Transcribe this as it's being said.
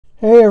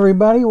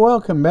everybody,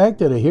 welcome back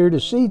to the Here to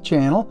See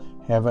channel.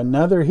 Have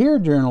another Here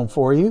Journal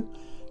for you.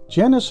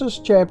 Genesis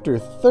chapter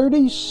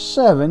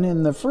 37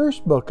 in the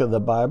first book of the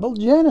Bible,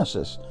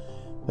 Genesis.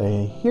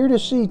 The Here to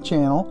See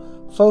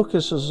channel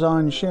focuses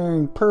on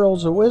sharing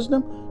pearls of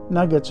wisdom,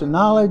 nuggets of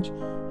knowledge,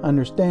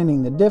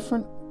 understanding the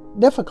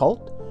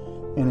difficult,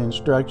 and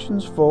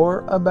instructions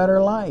for a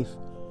better life.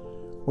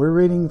 We're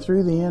reading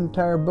through the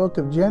entire book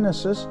of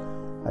Genesis,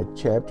 a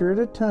chapter at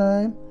a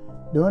time,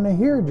 doing a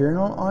Here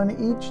Journal on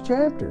each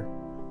chapter.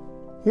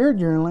 Here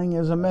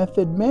journaling is a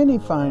method many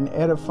find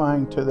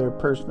edifying to their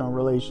personal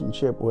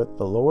relationship with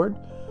the Lord.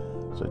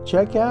 So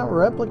check out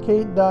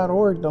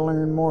replicate.org to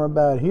learn more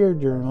about here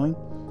journaling.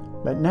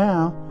 But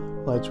now,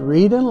 let's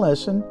read and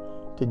listen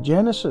to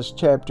Genesis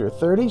chapter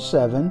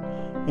 37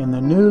 in the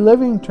New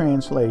Living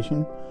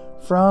Translation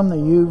from the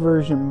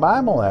YouVersion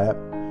Bible app.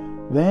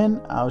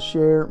 Then I'll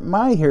share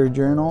my Here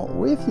Journal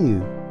with you.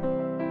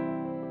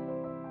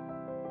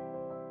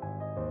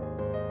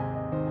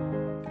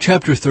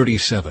 Chapter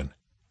 37.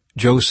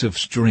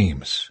 Joseph's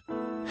Dreams.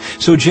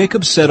 So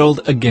Jacob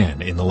settled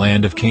again in the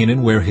land of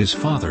Canaan, where his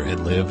father had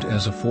lived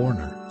as a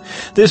foreigner.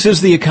 This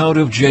is the account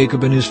of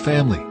Jacob and his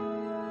family.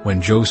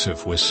 When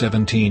Joseph was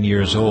 17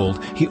 years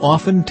old, he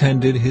often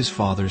tended his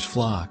father's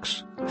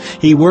flocks.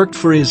 He worked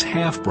for his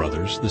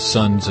half-brothers, the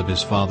sons of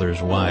his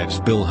father's wives,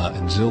 Bilhah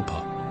and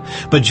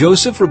Zilpah. But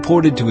Joseph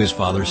reported to his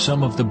father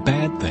some of the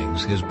bad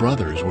things his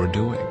brothers were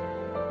doing.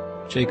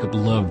 Jacob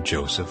loved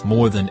Joseph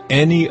more than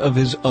any of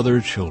his other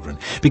children,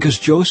 because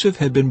Joseph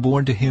had been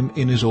born to him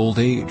in his old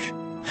age.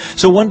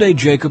 So one day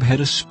Jacob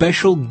had a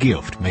special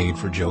gift made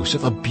for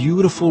Joseph, a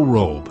beautiful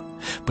robe.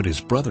 But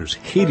his brothers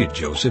hated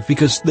Joseph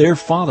because their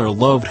father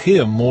loved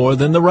him more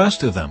than the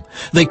rest of them.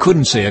 They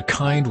couldn't say a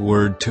kind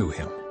word to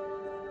him.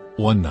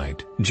 One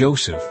night,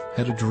 Joseph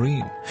had a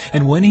dream,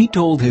 and when he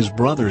told his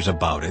brothers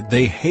about it,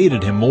 they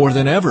hated him more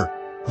than ever.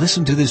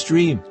 "Listen to this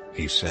dream,"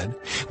 he said.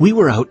 "We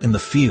were out in the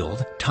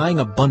field tying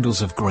up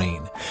bundles of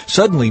grain.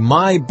 Suddenly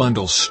my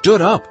bundle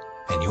stood up,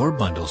 and your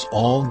bundles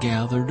all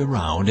gathered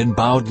around and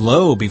bowed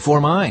low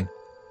before mine."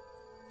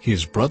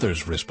 His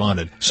brothers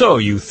responded, "So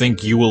you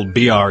think you will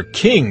be our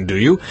king, do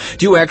you?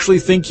 Do you actually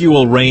think you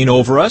will reign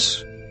over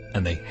us?"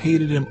 And they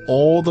hated him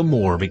all the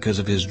more because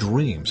of his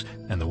dreams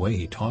and the way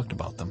he talked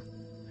about them.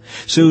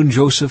 Soon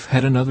Joseph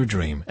had another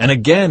dream, and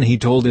again he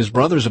told his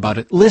brothers about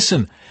it.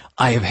 "Listen,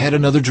 I have had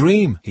another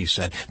dream," he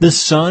said. "The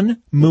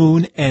sun,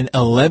 moon, and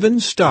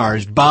 11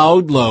 stars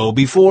bowed low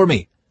before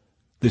me."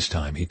 This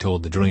time he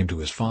told the dream to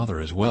his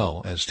father as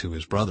well as to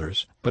his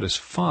brothers. But his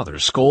father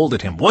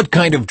scolded him. "What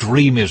kind of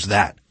dream is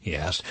that?" he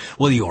asked.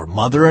 "Will your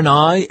mother and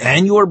I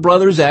and your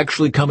brothers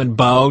actually come and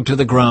bow to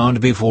the ground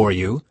before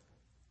you?"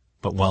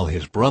 But while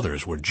his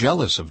brothers were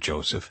jealous of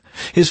Joseph,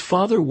 his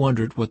father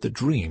wondered what the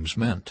dreams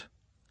meant.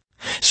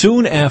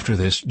 Soon after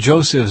this,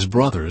 Joseph's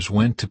brothers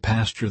went to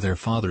pasture their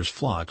father's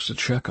flocks at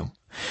Shechem.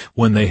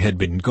 When they had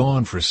been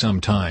gone for some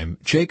time,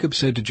 Jacob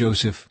said to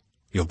Joseph,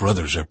 "Your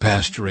brothers are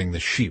pasturing the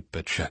sheep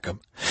at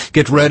Shechem.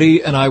 Get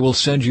ready, and I will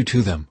send you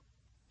to them."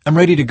 "I'm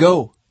ready to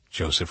go,"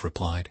 Joseph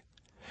replied.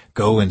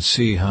 "Go and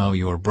see how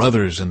your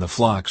brothers and the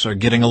flocks are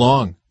getting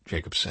along,"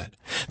 Jacob said.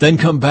 "Then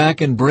come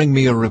back and bring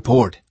me a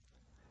report."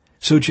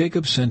 So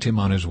Jacob sent him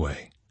on his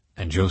way,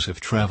 and Joseph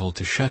traveled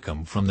to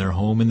Shechem from their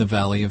home in the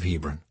valley of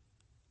Hebron.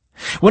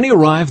 When he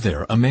arrived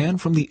there, a man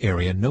from the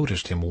area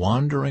noticed him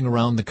wandering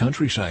around the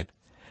countryside.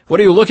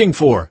 "What are you looking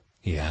for?"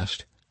 he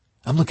asked.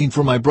 "I'm looking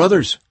for my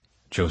brothers,"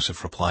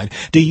 Joseph replied.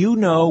 "Do you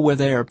know where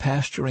they are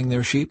pasturing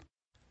their sheep?"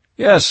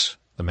 "Yes,"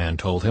 the man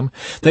told him.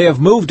 "They have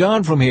moved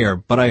on from here,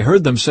 but I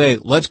heard them say,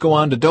 'Let's go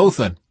on to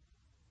Dothan.'"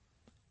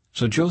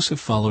 So Joseph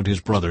followed his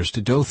brothers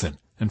to Dothan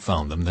and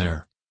found them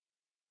there.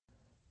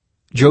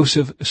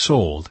 Joseph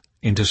sold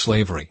into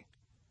slavery.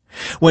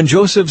 When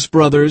Joseph's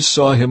brothers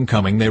saw him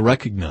coming, they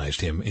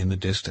recognized him in the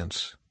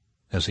distance.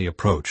 As he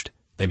approached,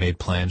 they made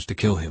plans to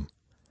kill him.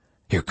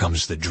 "Here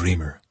comes the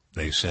dreamer,"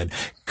 they said.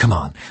 "Come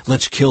on,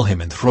 let's kill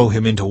him and throw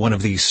him into one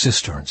of these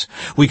cisterns.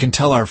 We can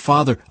tell our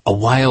father a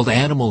wild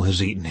animal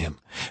has eaten him.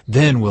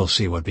 Then we'll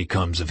see what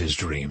becomes of his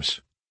dreams."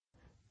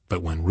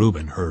 But when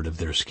Reuben heard of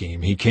their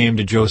scheme, he came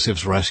to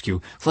Joseph's rescue.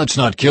 "Let's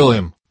not kill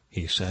him,"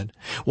 he said.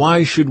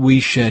 "Why should we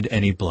shed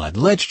any blood?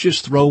 Let's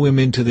just throw him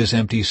into this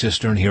empty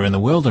cistern here in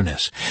the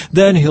wilderness.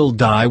 Then he'll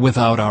die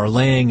without our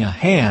laying a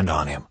hand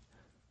on him."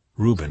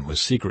 Reuben was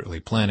secretly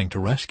planning to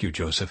rescue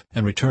Joseph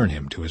and return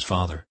him to his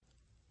father.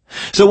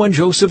 So when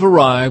Joseph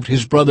arrived,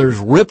 his brothers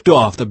ripped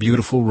off the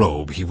beautiful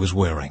robe he was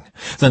wearing.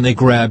 Then they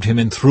grabbed him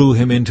and threw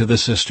him into the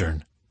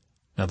cistern.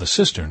 Now the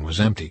cistern was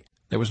empty.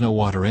 There was no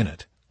water in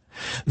it.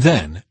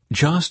 Then,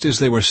 just as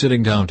they were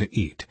sitting down to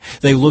eat,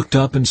 they looked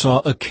up and saw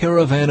a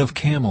caravan of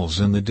camels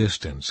in the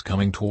distance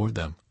coming toward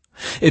them.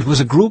 It was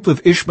a group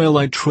of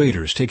Ishmaelite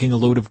traders taking a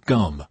load of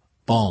gum,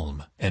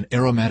 balm, and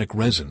aromatic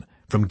resin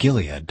from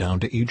Gilead down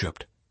to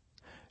Egypt.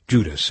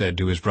 Judah said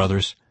to his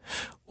brothers,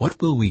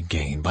 "What will we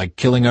gain by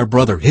killing our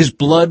brother? His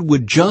blood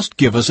would just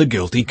give us a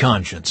guilty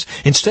conscience.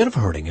 Instead of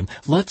hurting him,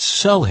 let's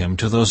sell him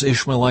to those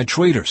Ishmaelite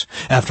traders.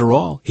 After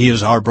all, he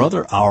is our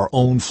brother, our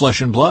own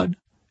flesh and blood."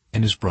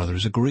 And his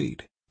brothers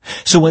agreed.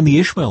 So when the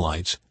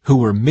Ishmaelites, who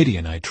were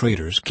Midianite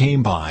traders,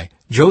 came by,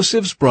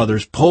 Joseph's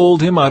brothers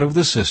pulled him out of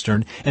the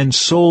cistern and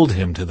sold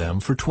him to them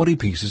for 20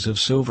 pieces of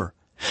silver.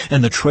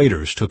 And the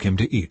traders took him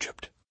to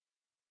Egypt.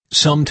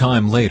 Some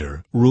time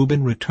later,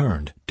 Reuben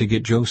returned to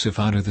get Joseph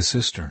out of the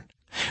cistern.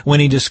 When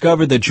he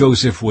discovered that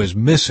Joseph was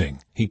missing,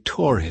 he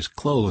tore his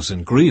clothes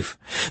in grief.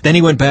 Then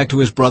he went back to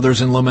his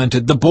brothers and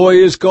lamented, "The boy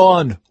is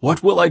gone.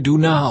 What will I do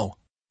now?"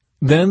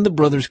 Then the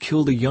brothers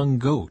killed a young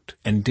goat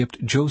and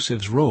dipped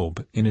Joseph's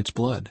robe in its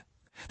blood.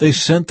 They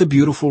sent the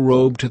beautiful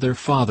robe to their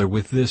father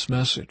with this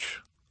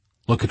message,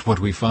 "Look at what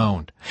we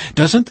found.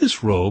 Doesn't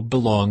this robe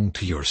belong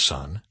to your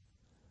son?"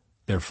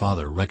 Their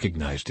father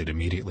recognized it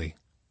immediately.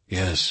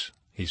 "Yes,"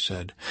 he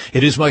said,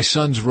 "it is my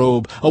son's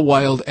robe. A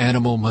wild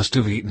animal must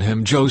have eaten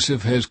him.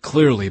 Joseph has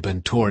clearly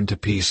been torn to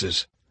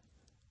pieces."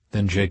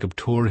 Then Jacob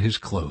tore his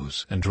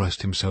clothes and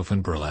dressed himself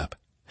in burlap.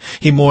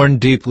 He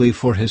mourned deeply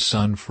for his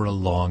son for a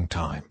long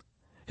time.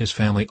 His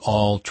family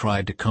all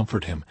tried to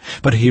comfort him,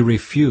 but he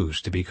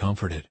refused to be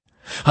comforted.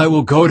 "I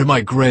will go to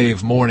my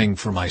grave mourning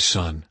for my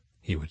son,"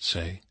 he would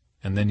say,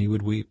 and then he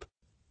would weep.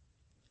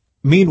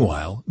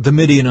 Meanwhile, the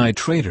Midianite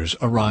traders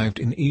arrived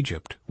in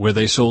Egypt, where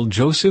they sold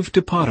Joseph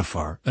to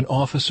Potiphar, an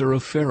officer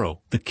of Pharaoh,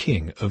 the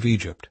king of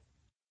Egypt.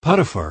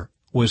 Potiphar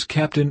was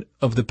captain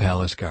of the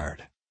palace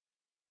guard.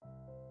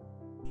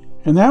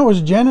 And that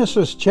was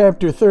Genesis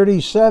chapter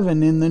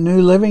 37 in the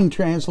New Living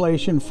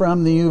Translation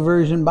from the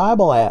YouVersion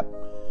Bible app.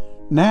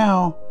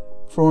 Now,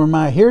 for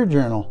my Hear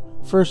Journal,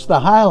 first the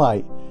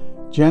highlight,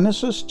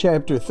 Genesis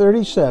chapter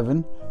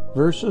 37,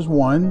 verses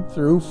 1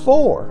 through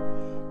 4,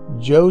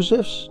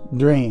 Joseph's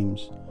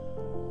dreams.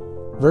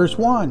 Verse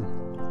 1,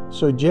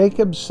 So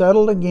Jacob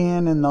settled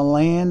again in the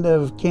land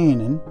of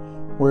Canaan,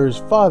 where his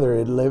father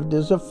had lived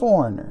as a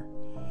foreigner.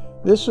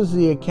 This is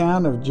the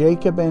account of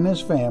Jacob and his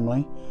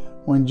family.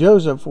 When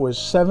Joseph was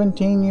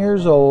 17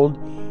 years old,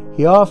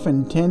 he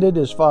often tended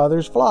his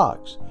father's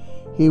flocks.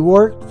 He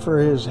worked for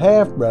his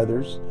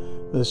half-brothers,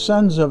 the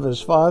sons of his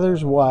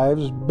father's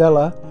wives,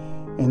 Bilhah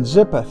and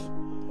Zilpah.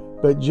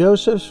 But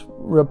Joseph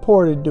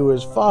reported to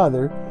his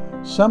father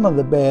some of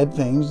the bad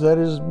things that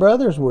his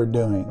brothers were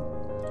doing.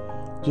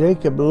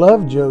 Jacob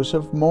loved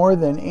Joseph more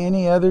than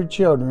any other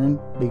children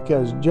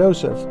because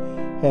Joseph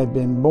had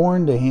been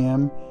born to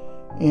him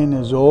in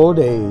his old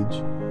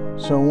age.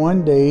 So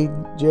one day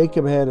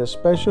Jacob had a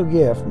special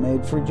gift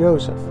made for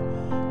Joseph,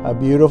 a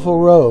beautiful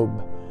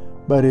robe.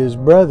 But his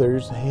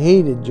brothers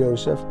hated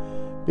Joseph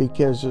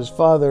because his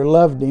father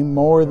loved him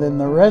more than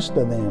the rest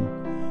of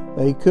them.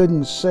 They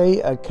couldn't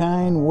say a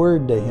kind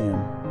word to him.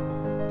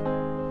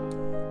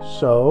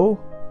 So,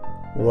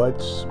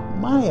 what's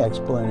my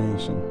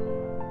explanation?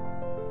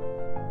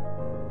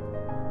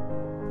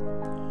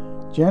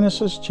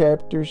 Genesis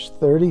chapter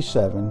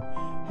 37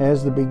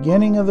 has the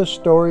beginning of the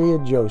story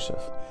of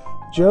Joseph.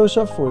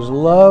 Joseph was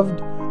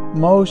loved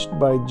most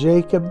by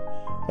Jacob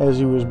as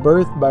he was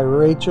birthed by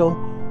Rachel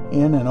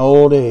in an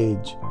old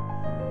age.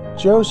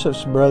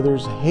 Joseph's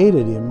brothers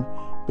hated him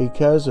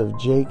because of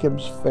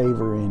Jacob's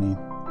favor in him.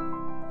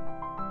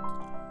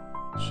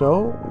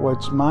 So,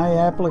 what's my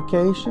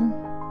application?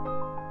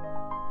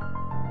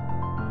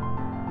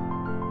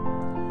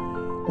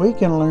 We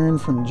can learn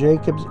from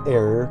Jacob's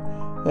error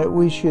that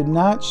we should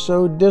not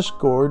sow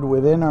discord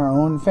within our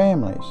own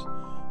families.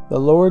 The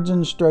Lord's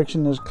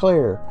instruction is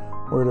clear.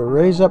 We're to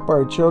raise up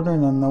our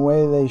children in the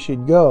way they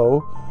should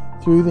go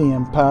through the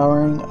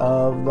empowering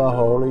of the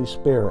Holy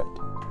Spirit.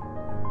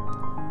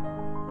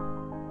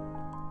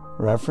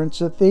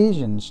 Reference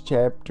Ephesians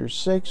chapter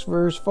 6,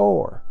 verse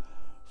 4.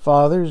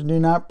 Fathers, do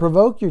not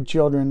provoke your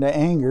children to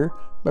anger,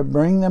 but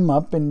bring them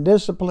up in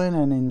discipline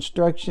and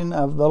instruction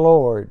of the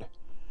Lord.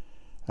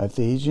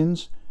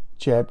 Ephesians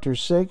chapter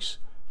 6,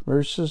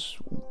 verses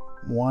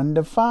 1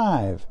 to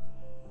 5.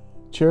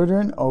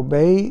 Children,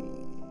 obey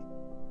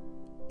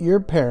your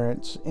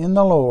parents in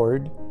the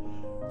Lord,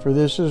 for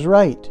this is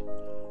right.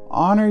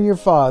 Honor your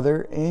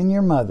father and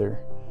your mother.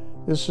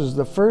 This is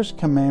the first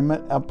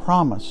commandment, a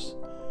promise,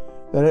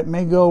 that it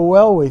may go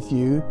well with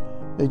you,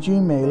 that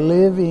you may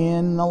live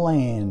in the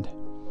land.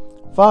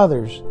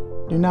 Fathers,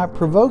 do not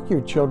provoke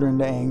your children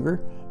to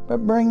anger,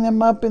 but bring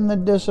them up in the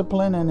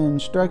discipline and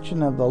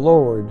instruction of the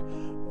Lord.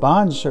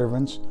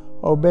 Bondservants,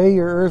 obey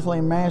your earthly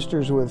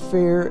masters with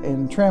fear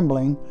and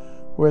trembling,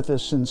 with a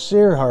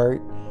sincere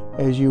heart,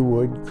 as you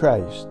would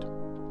Christ.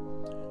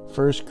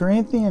 1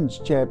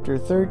 Corinthians chapter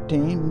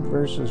 13,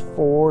 verses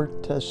 4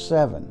 to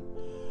 7.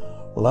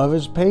 Love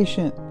is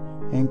patient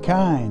and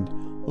kind.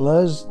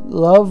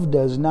 Love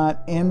does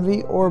not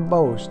envy or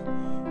boast.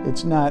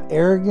 It's not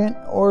arrogant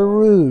or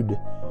rude.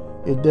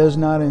 It does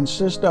not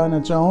insist on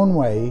its own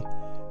way.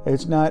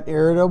 It's not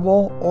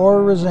irritable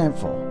or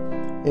resentful.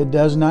 It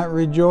does not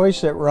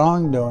rejoice at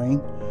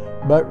wrongdoing,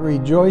 but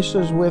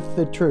rejoices with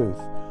the truth.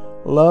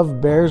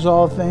 Love bears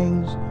all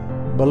things,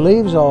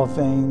 believes all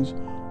things,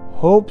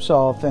 hopes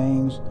all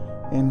things,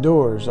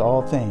 endures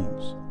all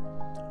things.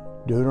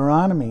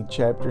 Deuteronomy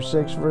chapter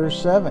 6,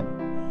 verse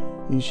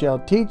 7. You shall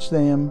teach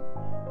them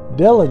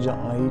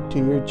diligently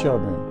to your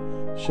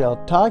children, shall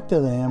talk to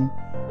them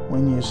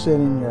when you sit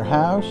in your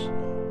house,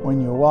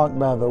 when you walk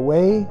by the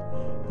way,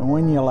 and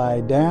when you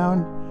lie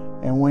down,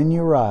 and when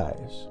you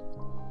rise.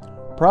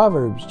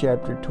 Proverbs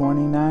chapter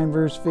 29,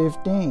 verse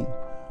 15.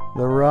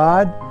 The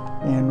rod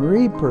and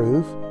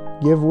reproof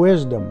give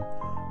wisdom,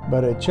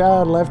 but a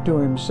child left to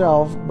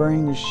himself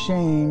brings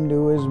shame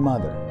to his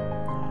mother.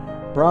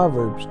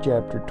 Proverbs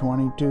chapter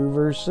 22,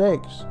 verse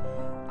 6.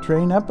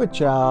 Train up a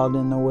child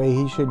in the way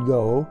he should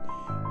go.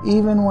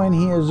 Even when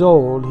he is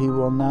old, he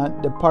will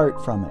not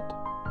depart from it.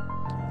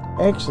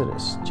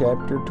 Exodus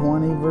chapter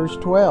 20, verse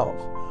 12.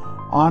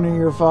 Honor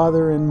your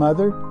father and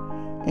mother,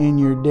 and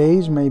your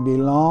days may be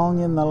long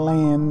in the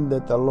land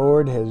that the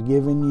Lord has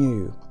given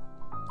you.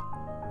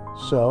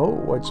 So,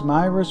 what's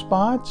my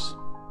response?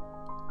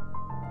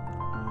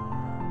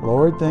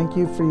 Lord, thank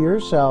you for your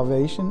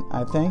salvation.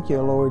 I thank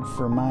you, Lord,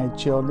 for my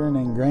children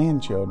and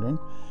grandchildren.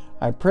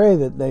 I pray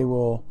that they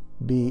will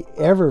be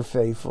ever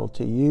faithful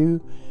to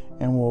you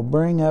and will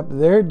bring up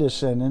their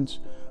descendants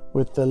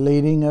with the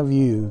leading of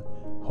you,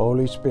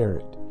 Holy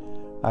Spirit.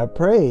 I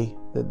pray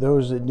that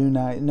those that do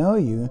not know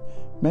you,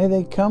 may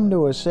they come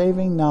to a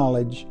saving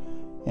knowledge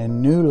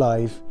and new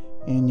life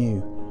in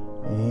you.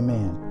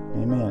 Amen.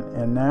 Amen.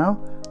 And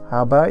now,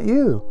 how about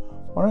you?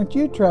 Why don't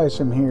you try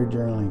some here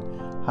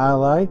journaling?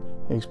 Highlight,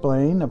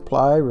 explain,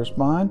 apply,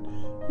 respond.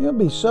 You'll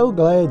be so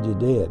glad you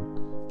did.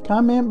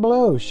 Comment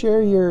below.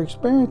 Share your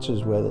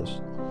experiences with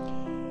us.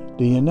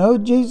 Do you know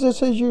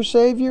Jesus as your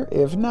Savior?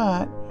 If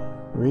not,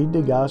 read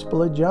the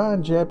Gospel of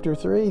John chapter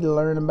 3 to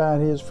learn about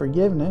His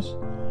forgiveness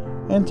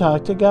and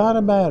talk to God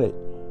about it.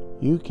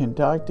 You can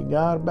talk to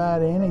God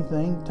about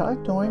anything.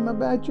 Talk to Him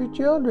about your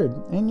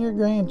children and your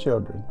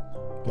grandchildren.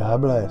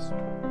 God bless.